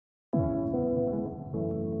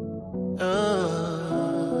Hey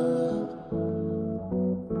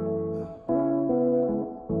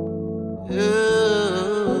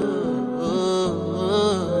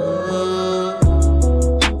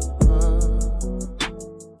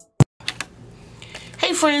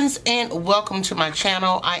friends, and welcome to my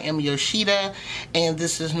channel. I am Yoshida and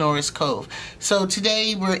this is Noras Cove. So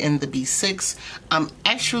today we're in the B6. I'm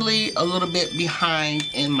actually a little bit behind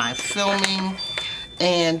in my filming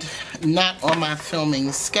and not on my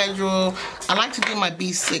filming schedule. I like to do my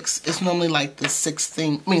B6. It's normally like the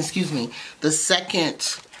the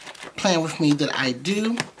second plan with me that I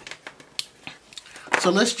do. So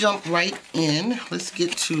let's jump right in. Let's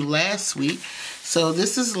get to last week. So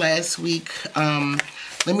this is last week.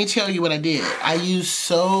 Let me tell you what I did. I used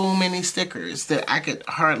so many stickers that I could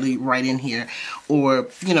hardly write in here or,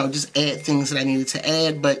 you know, just add things that I needed to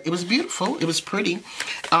add, but it was beautiful. It was pretty.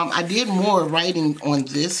 I did more writing on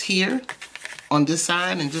this here, on this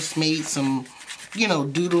side, and just made some, you know,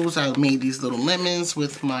 doodles. I made these little lemons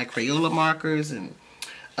with my Crayola markers and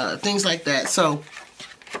things like that. So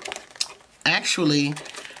actually,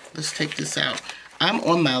 let's take this out. I'm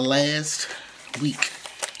on my last week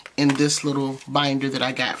in this little binder that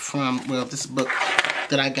I got from, well, this book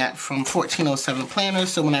that I got from 1407 Planners.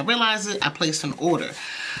 So when I realized it, I placed an order.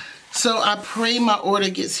 So I pray my order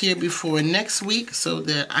gets here before next week so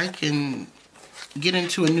that I can get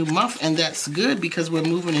into a new month, and that's good because we're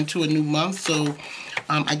moving into a new month. So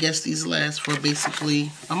I guess these last for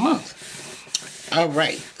basically a month. All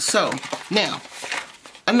right, so now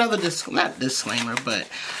another not disclaimer, but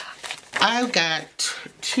I've got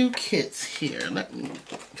two kits here. Let me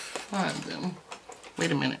find them.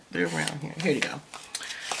 Wait a minute, they're around here. Here you go.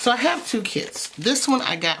 So I have two kits. This one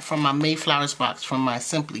I got from my Mayflowers box from my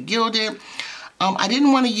Simply Gilded. I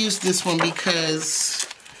didn't want to use this one because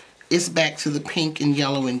it's back to the pink and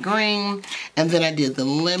yellow and green. And then I did the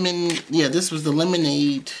lemon. Yeah, this was the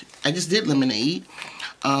lemonade. I just did lemonade.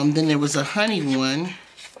 Then there was a honey one.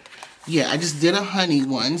 Yeah, I just did a honey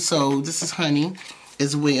one. So this is honey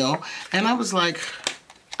as well. And I was like,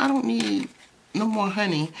 I don't need no more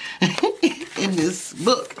honey in this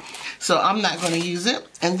book, so I'm not going to use it.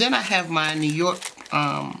 And then I have my New York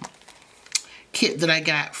kit that I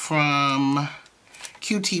got from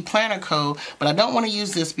QT Planner Co. But I don't want to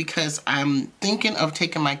use this because I'm thinking of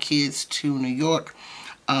taking my kids to New York.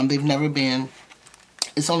 They've never been.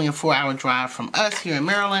 It's only a 4-hour drive from us here in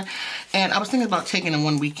Maryland. And I was thinking about taking them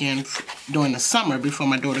one weekend during the summer before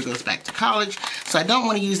my daughter goes back to college. So I don't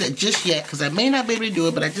want to use that just yet because I may not be able to do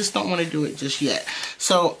it, but I just don't want to do it just yet.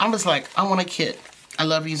 So I was like, I want a kit. I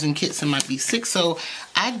love using kits in my B6. So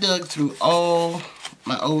I dug through all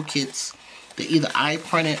my old kits that either I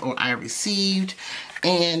printed or I received.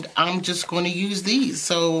 And I'm just going to use these.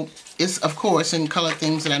 So it's, of course, in color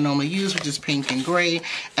themes that I normally use, which is pink and gray.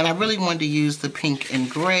 And I really wanted to use the pink and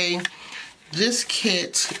gray. This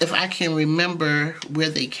kit, if I can remember where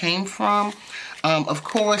they came from, of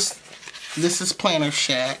course, this is Planner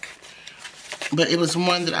Shack. But it was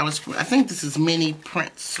one that I think this is Mini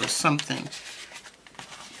Prints or something.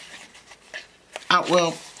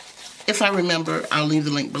 Well, if I remember, I'll leave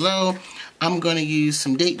the link below. I'm going to use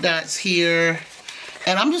some date dots here.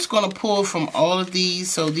 And I'm just going to pull from all of these.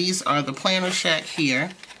 So these are the Planner Shack here.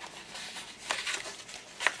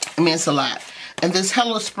 I mean, it's a lot. And this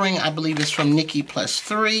Hello Spring, I believe, is from Nikki Plus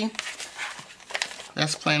 3.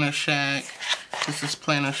 That's Planner Shack. This is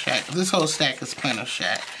Planner Shack. This whole stack is Planner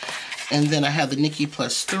Shack. And then I have the Nikki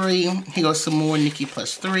Plus 3. Here goes some more Nikki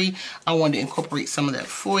Plus 3. I wanted to incorporate some of that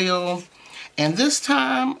foil. And this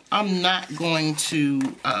time, I'm not going to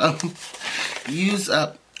use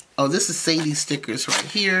up. Oh, this is Sadie stickers right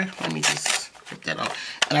here. Let me just put that on.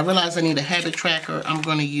 And I realized I need a habit tracker. I'm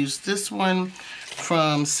going to use this one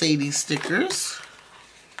from Sadie Stickers.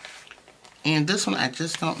 And this one, I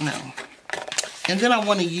just don't know. And then I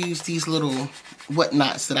want to use these little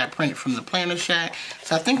whatnots that I printed from the Planner Shack.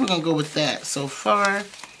 So I think we're going to go with that so far.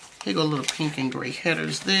 Here go little pink and gray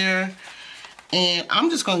headers there. And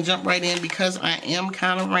I'm just going to jump right in because I am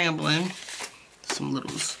kind of rambling. Some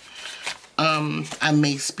littles. I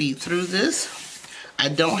may speed through this. I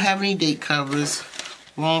don't have any date covers.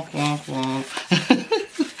 Womp, womp, womp.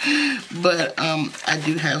 But I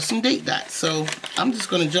do have some date dots. So I'm just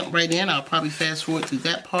going to jump right in. I'll probably fast forward through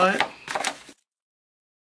that part.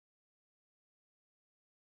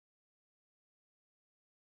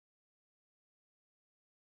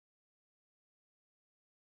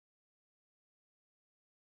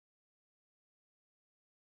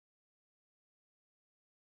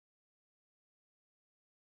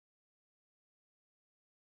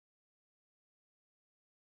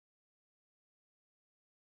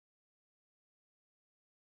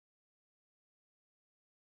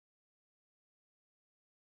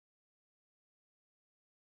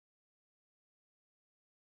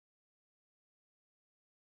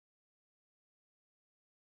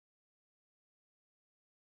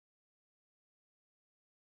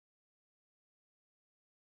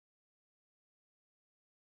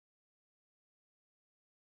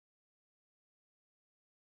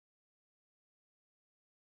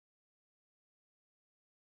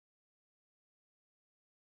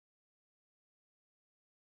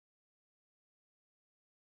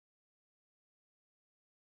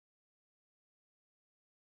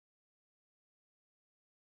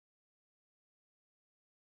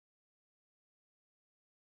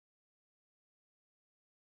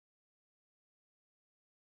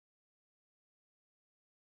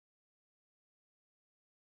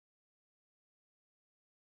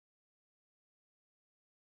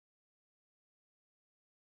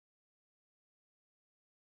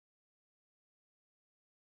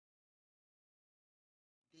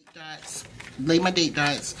 dots, lay my date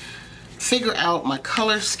dots, figure out my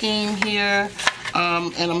color scheme here,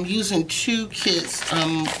 and I'm using 2 kits.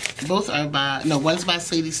 Both are by, no, one's by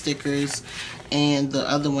Sadie Stickers and the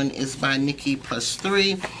other one is by Nikki Plus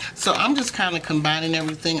 3. So I'm just kind of combining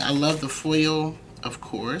everything. I love the foil, of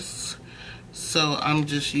course, so I'm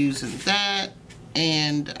just using that.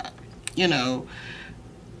 And you know,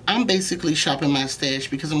 I'm basically shopping my stash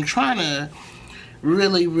because I'm trying to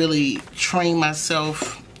really train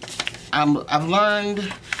myself. I've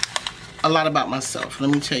learned a lot about myself, let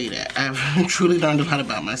me tell you that. I've truly learned a lot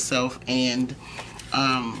about myself, and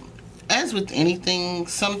as with anything,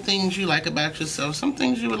 some things you like about yourself, some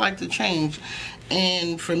things you would like to change.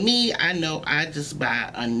 And for me, I know I just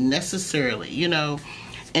buy unnecessarily, you know,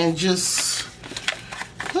 and just,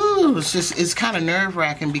 ooh, it's kind of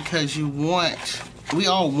nerve-wracking because we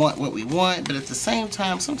all want what we want, but at the same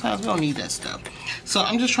time, sometimes we don't need that stuff. So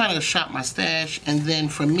I'm just trying to shop my stash, and then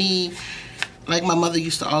for me, like my mother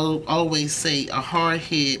used to always say, a hard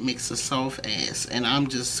head makes a soft ass, and I'm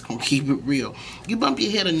just gonna keep it real. You bump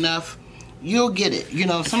your head enough, you'll get it. You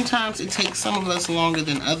know, sometimes it takes some of us longer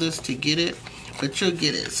than others to get it, but you'll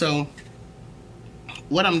get it. So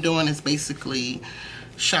what I'm doing is basically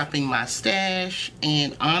shopping my stash,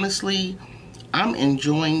 and honestly, I'm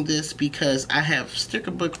enjoying this because I have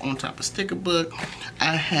sticker book on top of sticker book.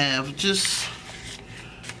 I have just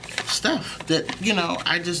stuff that, you know,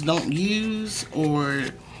 I just don't use or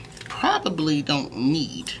probably don't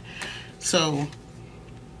need. So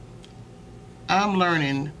I'm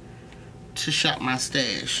learning to shop my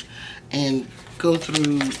stash and go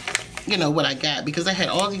through, you know, what I got, because I had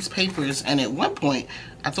all these papers, and at one point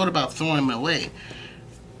I thought about throwing them away.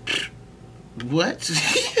 What?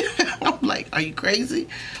 I'm like, are you crazy?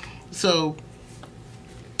 So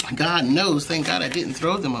God knows, thank God I didn't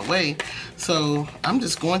throw them away. So I'm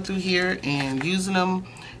just going through here and using them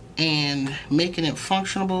and making it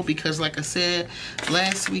functional, because like I said,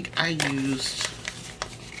 last week I used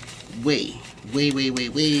way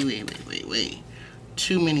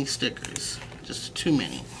too many stickers. Just too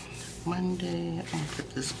many. Monday, I'm gonna put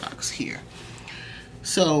this box here.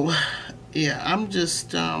 So yeah, I'm just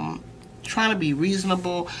trying to be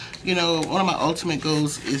reasonable. You know, one of my ultimate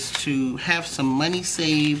goals is to have some money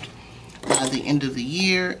saved by the end of the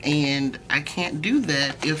year, and I can't do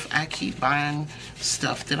that if I keep buying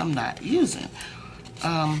stuff that I'm not using.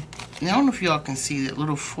 Now I don't know if y'all can see that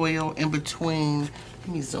little foil in between. Let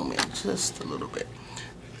me zoom in just a little bit.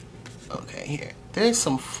 Okay, here. There's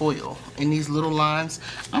some foil in these little lines.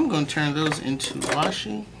 I'm going to turn those into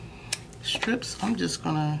washi strips. I'm just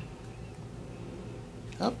going to,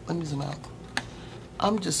 oh, let me zoom out.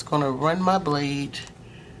 I'm just going to run my blade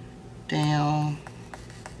down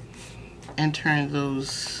and turn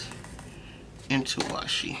those into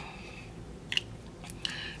washi,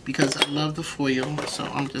 because I love the foil, so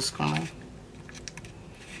I'm just going to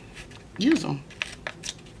use them.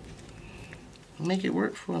 Make it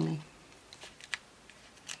work for me.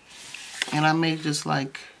 And I may just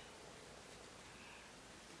like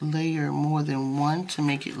layer more than one to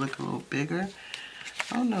make it look a little bigger.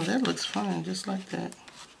 Oh no, that looks fine, just like that.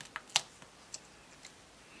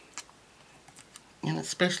 And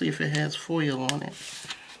especially if it has foil on it.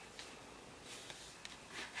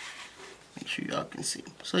 Make sure y'all can see.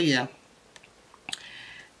 So yeah.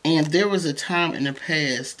 And there was a time in the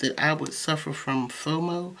past that I would suffer from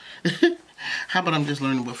FOMO. How about I'm just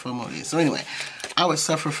learning what FOMO is? So anyway, I would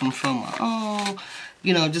suffer from FOMO. Oh,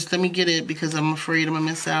 you know, just let me get it because I'm afraid I'm gonna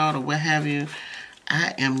miss out or what have you.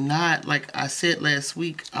 I am not, like I said last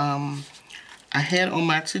week, I had on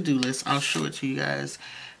my to-do list, I'll show it to you guys,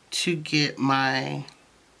 to get my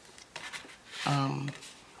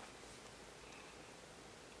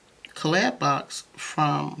collab box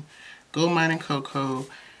from Gold Mine and Cocoa,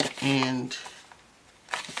 and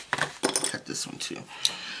cut this one too.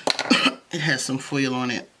 It has some foil on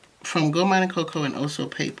it. From Gold Mine and Cocoa and also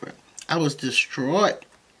paper. I was distraught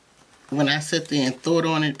when I sat there and thought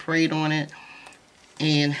on it, prayed on it,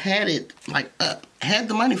 and had it like up. Had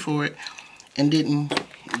the money for it and didn't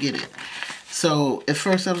get it. So at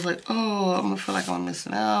first I was like, oh, I'm gonna feel like I'm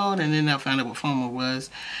missing out, and then I found out what FOMO was.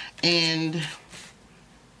 And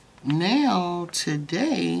now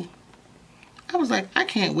today I was like, I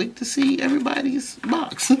can't wait to see everybody's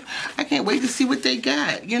box. I can't wait to see what they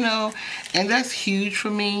got, you know. And that's huge for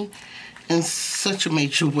me in such a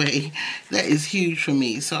major way. That is huge for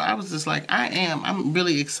me. So I was just like, I'm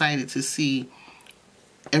really excited to see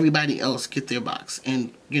everybody else get their box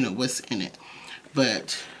and, you know, what's in it.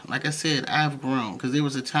 But like I said, I've grown, because there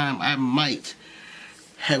was a time I might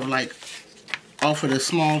have like offered a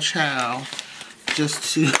small child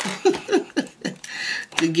just to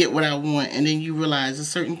to get what I want, and then you realize there's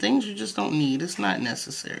certain things you just don't need. It's not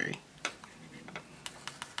necessary.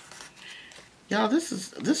 Y'all,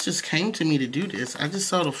 this just came to me to do this. I just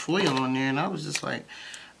saw the foil on there, and I was just like,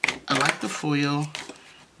 I like the foil.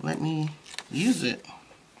 Let me use it.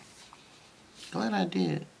 Glad I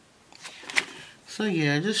did. So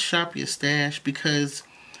yeah, just shop your stash, because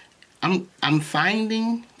I'm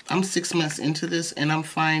finding, I'm 6 months into this, and I'm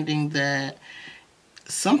finding that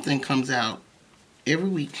something comes out every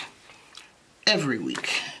week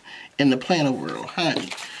in the planner world, honey.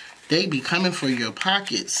 They be coming for your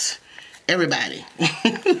pockets. Everybody.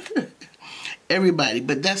 Everybody.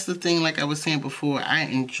 But that's the thing, like I was saying before, I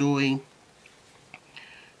enjoy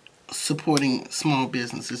supporting small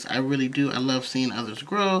businesses. I really do. I love seeing others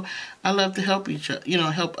grow. I love to help each other,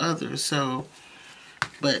 help others. So,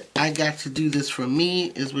 but I got to do this for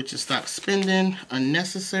me, is which is stop spending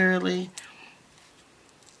unnecessarily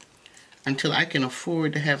until I can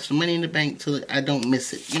afford to have some money in the bank till I don't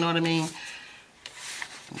miss it. You know what I mean?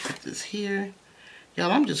 Put this here.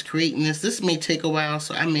 Y'all, I'm just creating this. This may take a while,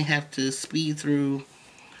 so I may have to speed through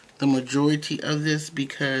the majority of this,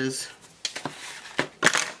 because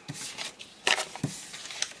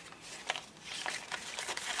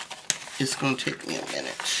it's going to take me a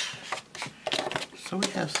minute. So we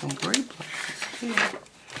have some gray blocks here.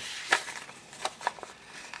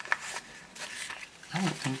 I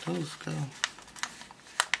don't think those go.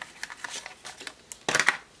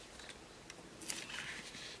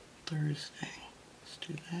 Thursday. Let's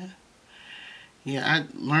do that. Yeah, I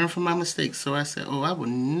learned from my mistakes, so I said, oh, I would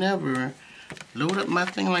never load up my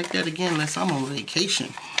thing like that again unless I'm on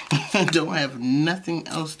vacation. I don't have nothing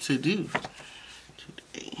else to do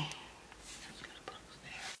today.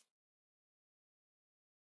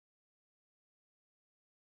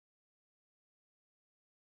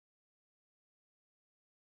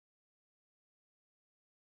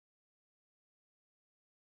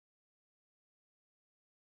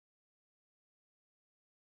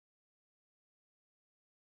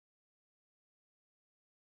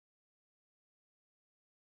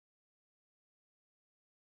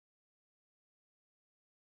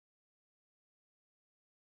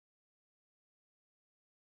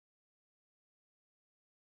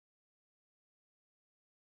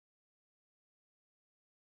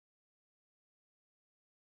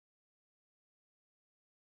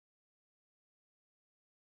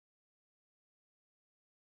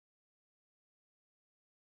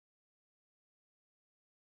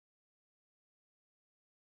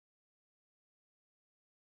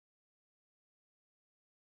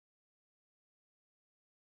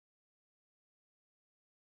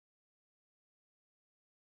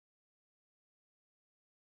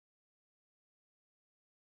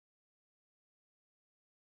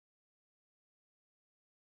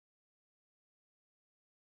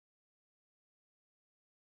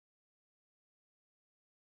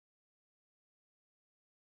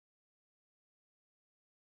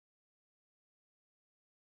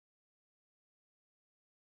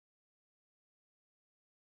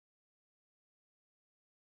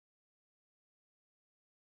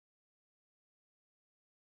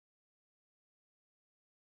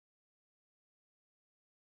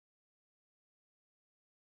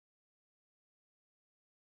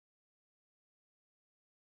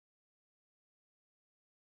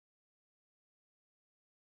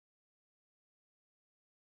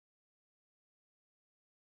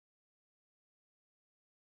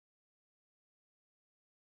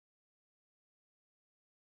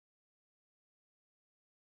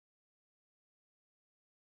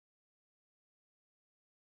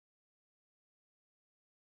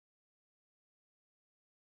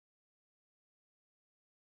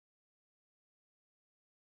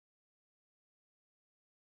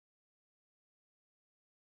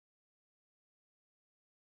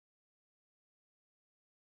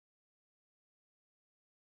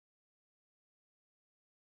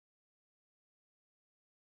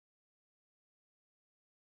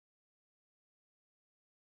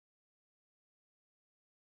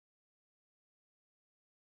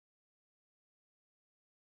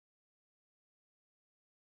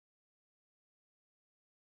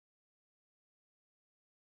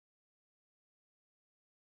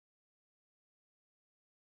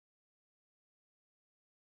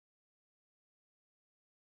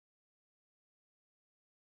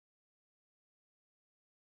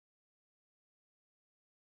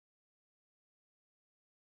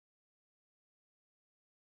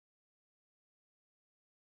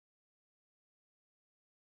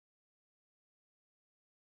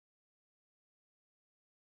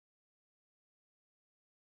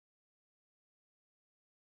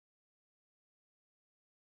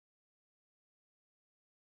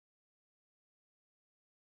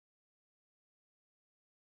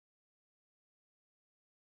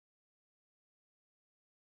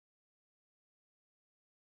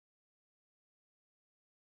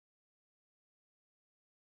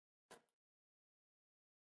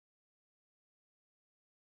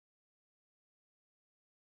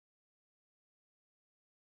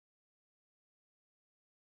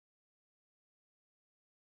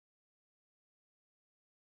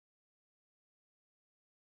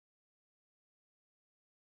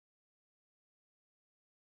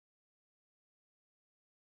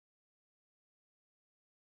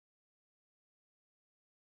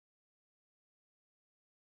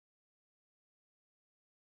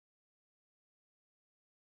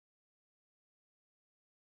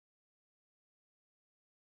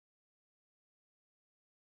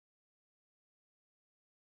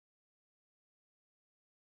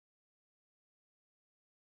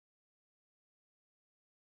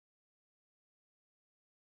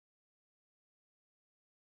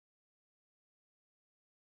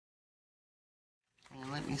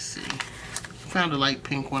 me see. Found a light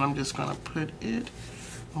pink one. I'm just gonna put it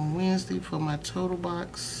on Wednesday for my total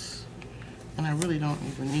box. And I really don't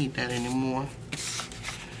even need that anymore.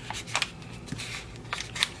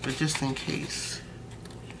 But just in case.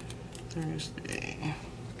 Thursday.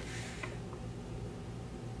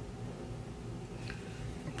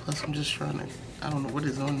 Plus I'm just trying to, I don't know what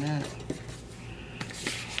is on that.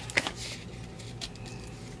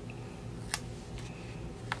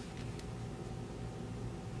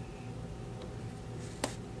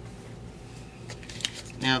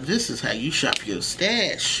 Now this is how you shop your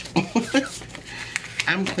stash.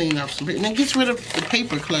 I'm cleaning off some paper. And it gets rid of the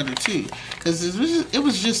paper clutter too. Because it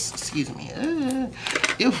was just, excuse me,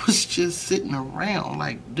 it was just sitting around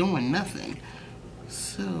like doing nothing.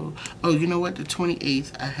 So, oh, you know what? The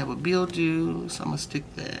 28th, I have a bill due. So I'm going to stick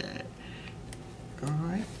that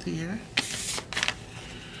right there.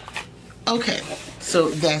 Okay, so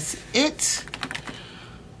that's it.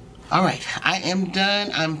 All right, I am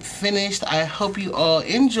done. I'm finished. I hope you all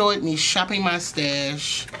enjoyed me shopping my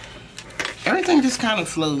stash. Everything just kind of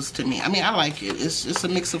flows to me. I mean, I like it. It's just a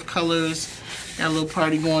mix of colors. Got a little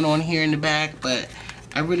party going on here in the back, but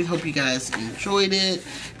I really hope you guys enjoyed it.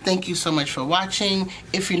 Thank you so much for watching.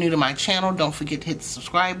 If you're new to my channel, don't forget to hit the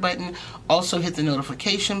subscribe button. Also hit the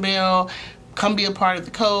notification bell. Come be a part of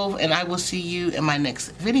the Cove, and I will see you in my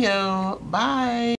next video. Bye.